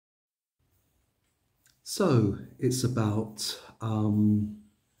So it's about 7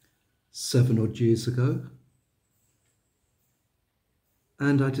 odd years ago,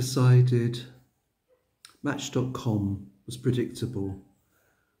 and I decided Match.com was predictable.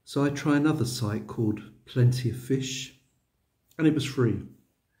 So I tried another site called Plenty of Fish, and it was free.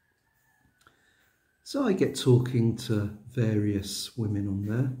 So I get talking to various women on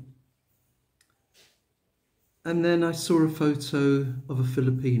there. And then I saw a photo of a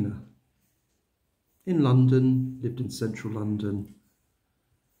Filipina in London, lived in central London.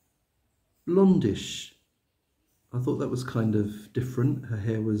 Blondish. I thought that was kind of different. Her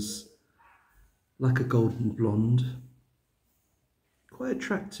hair was like a golden blonde. Quite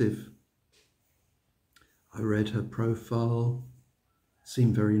attractive. I read her profile.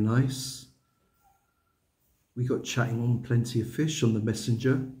 Seemed very nice. We got chatting on Plenty of Fish on the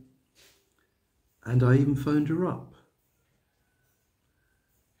Messenger. And I even phoned her up.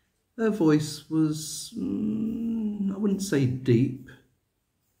 Her voice was, I wouldn't say deep,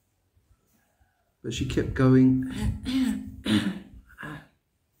 but she kept going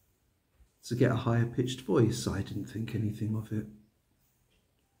to get a higher pitched voice. I didn't think anything of it.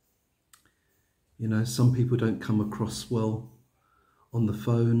 You know, some people don't come across well on the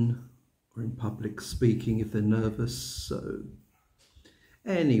phone or in public speaking if they're nervous. So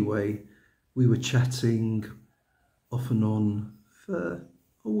anyway, we were chatting off and on for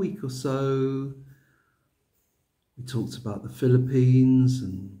a week or so. We talked about the Philippines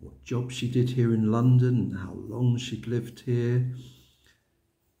and what job she did here in London and how long she'd lived here.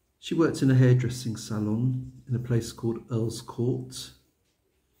 She worked in a hairdressing salon in a place called Earl's Court,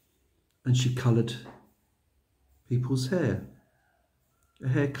 and she coloured people's hair, a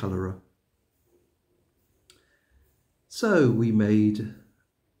hair colourer. So we made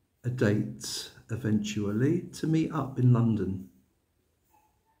a date eventually to meet up in London.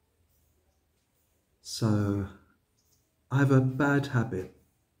 So I have a bad habit.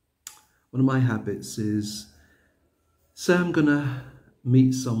 One of my habits is, say I'm gonna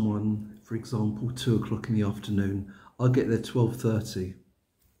meet someone, for example, 2 o'clock in the afternoon. I'll get there 12:30.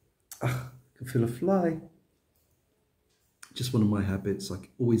 I can feel a fly. Just one of my habits. I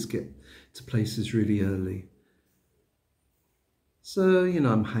always get to places really early. So, you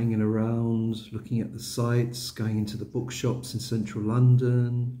know, I'm hanging around, looking at the sights, going into the bookshops in central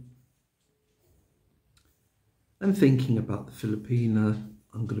London, and thinking about the Filipina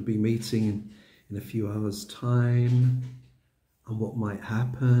I'm going to be meeting in a few hours' time, and what might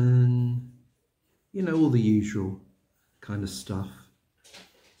happen. You know, all the usual kind of stuff.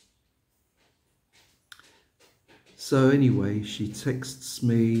 So anyway, she texts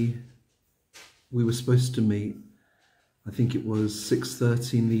me. We were supposed to meet, I think it was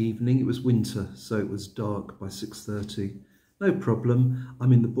 6:30 in the evening. It was winter, so it was dark by 6:30. No problem,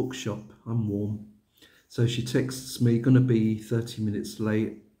 I'm in the bookshop, I'm warm. So she texts me, gonna be 30 minutes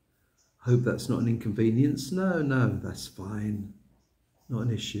late. Hope that's not an inconvenience. No, that's fine. Not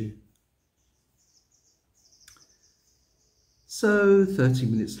an issue. So 30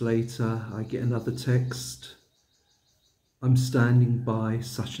 minutes later, I get another text. I'm standing by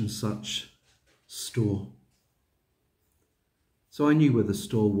such and such store. So I knew where the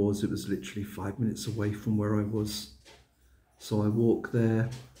store was. It was literally 5 minutes away from where I was. So I walk there,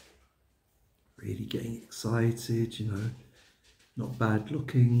 really getting excited, you know, not bad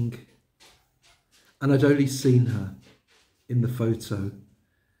looking. And I'd only seen her in the photo.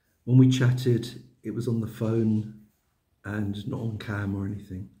 When we chatted, it was on the phone and not on cam or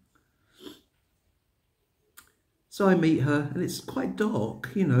anything. So I meet her, and it's quite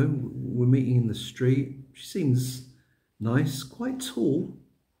dark, you know, we're meeting in the street. She seems nice, quite tall,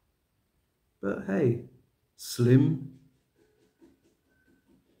 but hey, slim.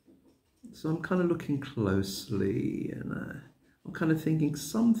 So I'm kind of looking closely, and I'm kind of thinking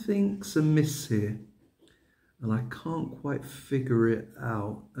something's amiss here, and I can't quite figure it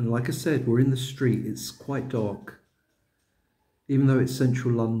out. And like I said, we're in the street, it's quite dark. Even though it's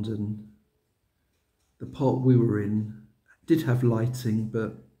central London, the part we were in did have lighting,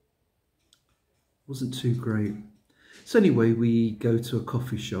 but wasn't too great. So anyway, we go to a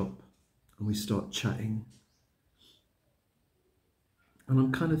coffee shop and we start chatting. And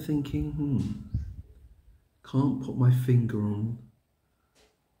I'm kind of thinking, can't put my finger on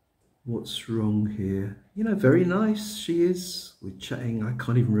what's wrong here. You know, very nice she is. We're chatting, I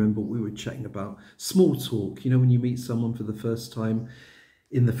can't even remember what we were chatting about. Small talk, you know, when you meet someone for the first time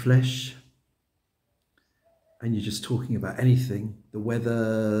in the flesh, and you're just talking about anything, the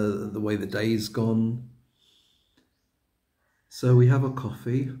weather, the way the day's gone. So we have a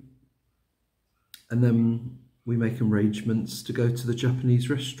coffee, and then we make arrangements to go to the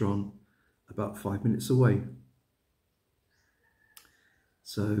Japanese restaurant about 5 minutes away.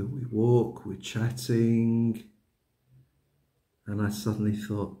 So we walk, we're chatting, and I suddenly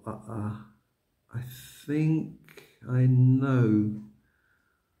thought, I think I know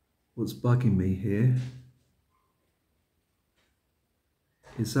what's bugging me here.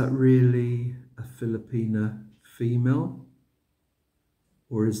 Is that really a Filipina female?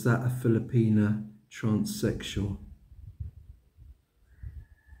 Or is that a Filipina transsexual?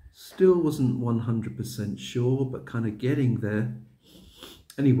 Still wasn't 100% sure, but kind of getting there.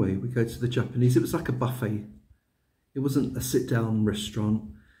 Anyway, we go to the Japanese. It was like a buffet. It wasn't a sit-down restaurant.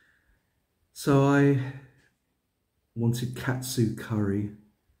 So I wanted katsu curry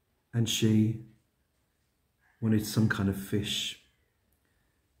and she wanted some kind of fish.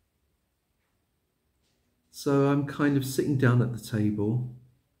 So I'm kind of sitting down at the table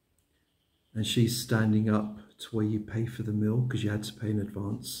and she's standing up to where you pay for the meal because you had to pay in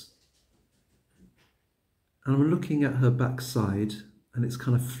advance. And I'm looking at her backside and it's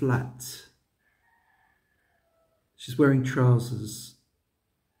kind of flat. She's wearing trousers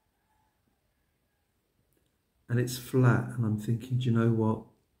and it's flat, and I'm thinking, do you know what?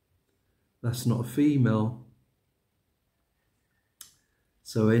 That's not a female.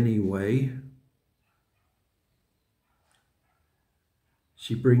 So anyway,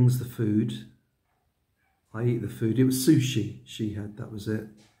 she brings the food. I eat the food. It was sushi she had, that was it.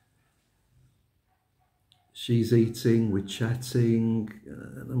 She's eating, we're chatting,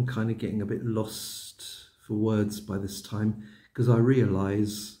 and I'm kind of getting a bit lost for words by this time because I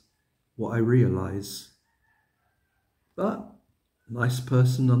realise what I realise. But nice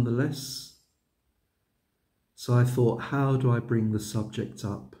person nonetheless. So I thought, how do I bring the subject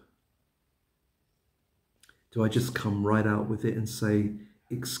up? Do I just come right out with it and say,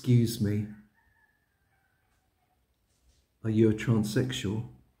 excuse me, are you a transsexual?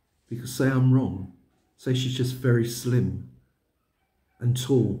 Because say I'm wrong. Say she's just very slim and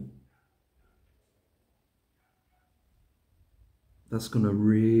tall. That's going to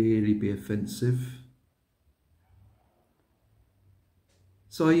really be offensive.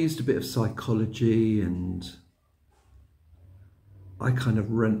 So I used a bit of psychology and I kind of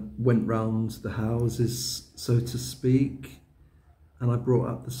went round the houses, so to speak, and I brought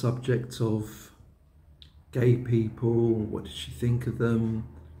up the subject of gay people. What did she think of them?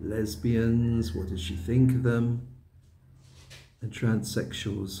 Lesbians, what did she think of them? And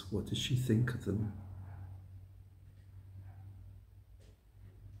transsexuals, what did she think of them?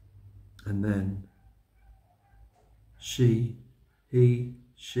 And then she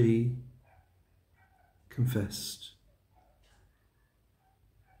confessed.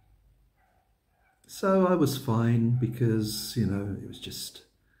 So I was fine because, you know, it was just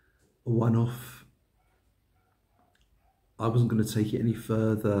a one-off. I wasn't going to take it any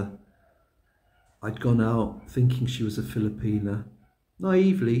further. I'd gone out thinking she was a Filipina.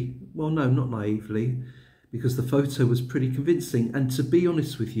 Naively, well, no, not naively, because the photo was pretty convincing. And to be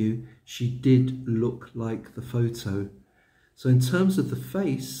honest with you, she did look like the photo. So in terms of the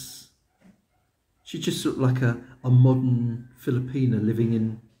face, she just looked like a modern Filipina living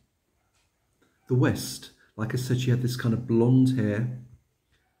in the West. Like I said, she had this kind of blonde hair,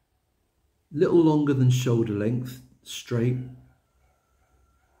 little longer than shoulder length, straight,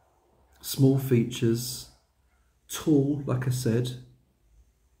 small features, tall, like I said,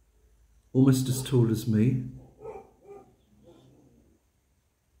 almost as tall as me.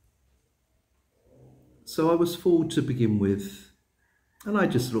 So I was fooled to begin with, and I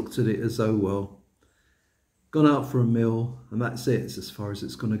just looked at it as, oh well, gone out for a meal and that's it, it's as far as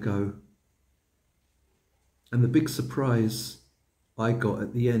it's going to go. And the big surprise I got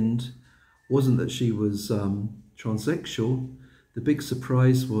at the end wasn't that she was transsexual. The big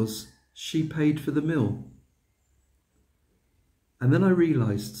surprise was she paid for the meal. And then I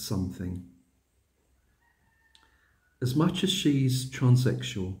realised something. As much as she's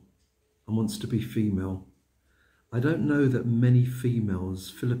transsexual and wants to be female, I don't know that many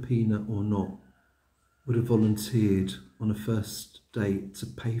females, Filipina or not, would have volunteered on a first date to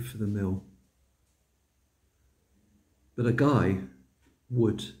pay for the meal. But a guy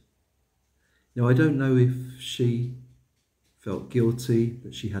would. Now, I don't know if she felt guilty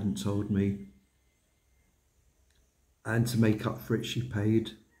that she hadn't told me, and to make up for it she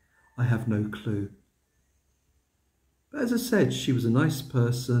paid. I have no clue. But as I said, she was a nice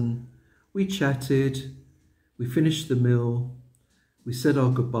person. We chatted, we finished the meal, we said our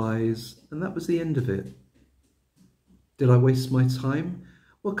goodbyes, and that was the end of it. Did I waste my time?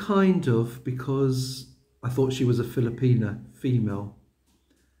 Well, kind of, because I thought she was a Filipina female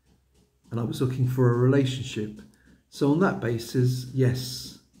and I was looking for a relationship. So on that basis,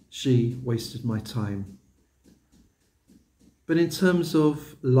 yes, She wasted my time. But in terms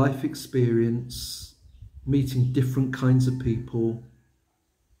of life experience, meeting different kinds of people,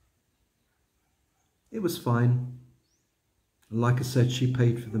 it was fine. Like I said, she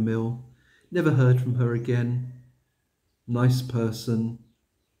paid for the meal. Never heard from her again. Nice person.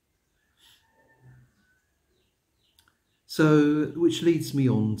 So, which leads me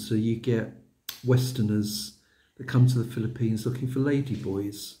on to, you get Westerners that come to the Philippines looking for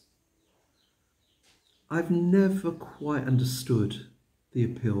ladyboys. I've never quite understood the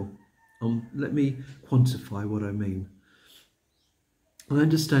appeal. Let me quantify what I mean. I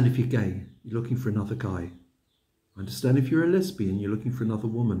understand if you're gay, you're looking for another guy. I understand if you're a lesbian, you're looking for another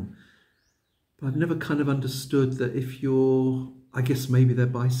woman. But I've never kind of understood that if you're, I guess maybe they're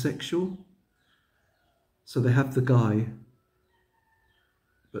bisexual. So they have the guy,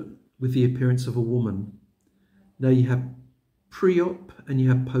 but with the appearance of a woman. Now you have pre-op and you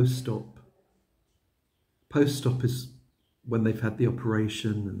have post-op. Post-op is when they've had the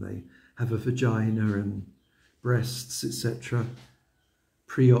operation and they have a vagina and breasts, etc.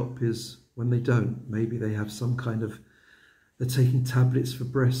 Pre-op is when they don't. Maybe they have some kind of, they're taking tablets for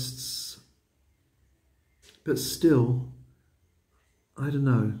breasts. But still, I don't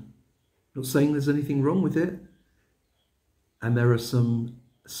know. Not saying there's anything wrong with it. And there are some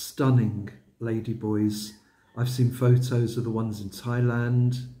stunning ladyboys. I've seen photos of the ones in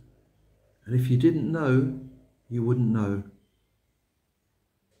Thailand. And if you didn't know, you wouldn't know.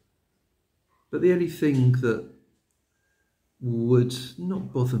 But the only thing that would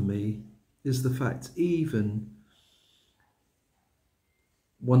not bother me is the fact, even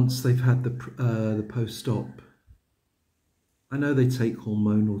once they've had the post-op, I know they take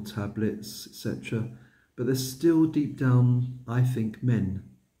hormonal tablets, etc., but they're still deep down, I think, men,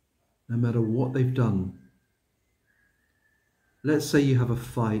 no matter what they've done. Let's say you have a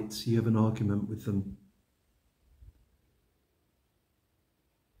fight, you have an argument with them.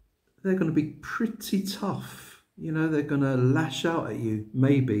 They're going to be pretty tough. You know, they're going to lash out at you,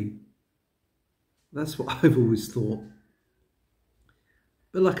 maybe. That's what I've always thought.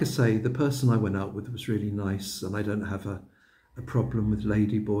 But like I say, the person I went out with was really nice, and I don't have a problem with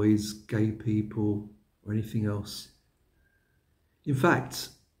ladyboys, gay people, or anything else. In fact,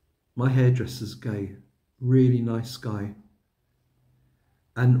 my hairdresser's gay, really nice guy.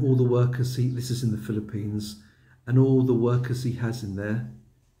 And all the workers, this is in the Philippines, and all the workers he has in there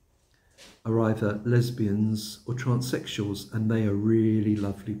are either lesbians or transsexuals, and they are really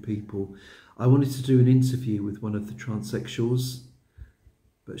lovely people. I wanted to do an interview with one of the transsexuals,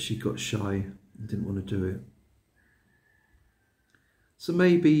 but she got shy and didn't want to do it. So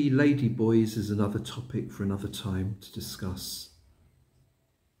maybe ladyboys is another topic for another time to discuss.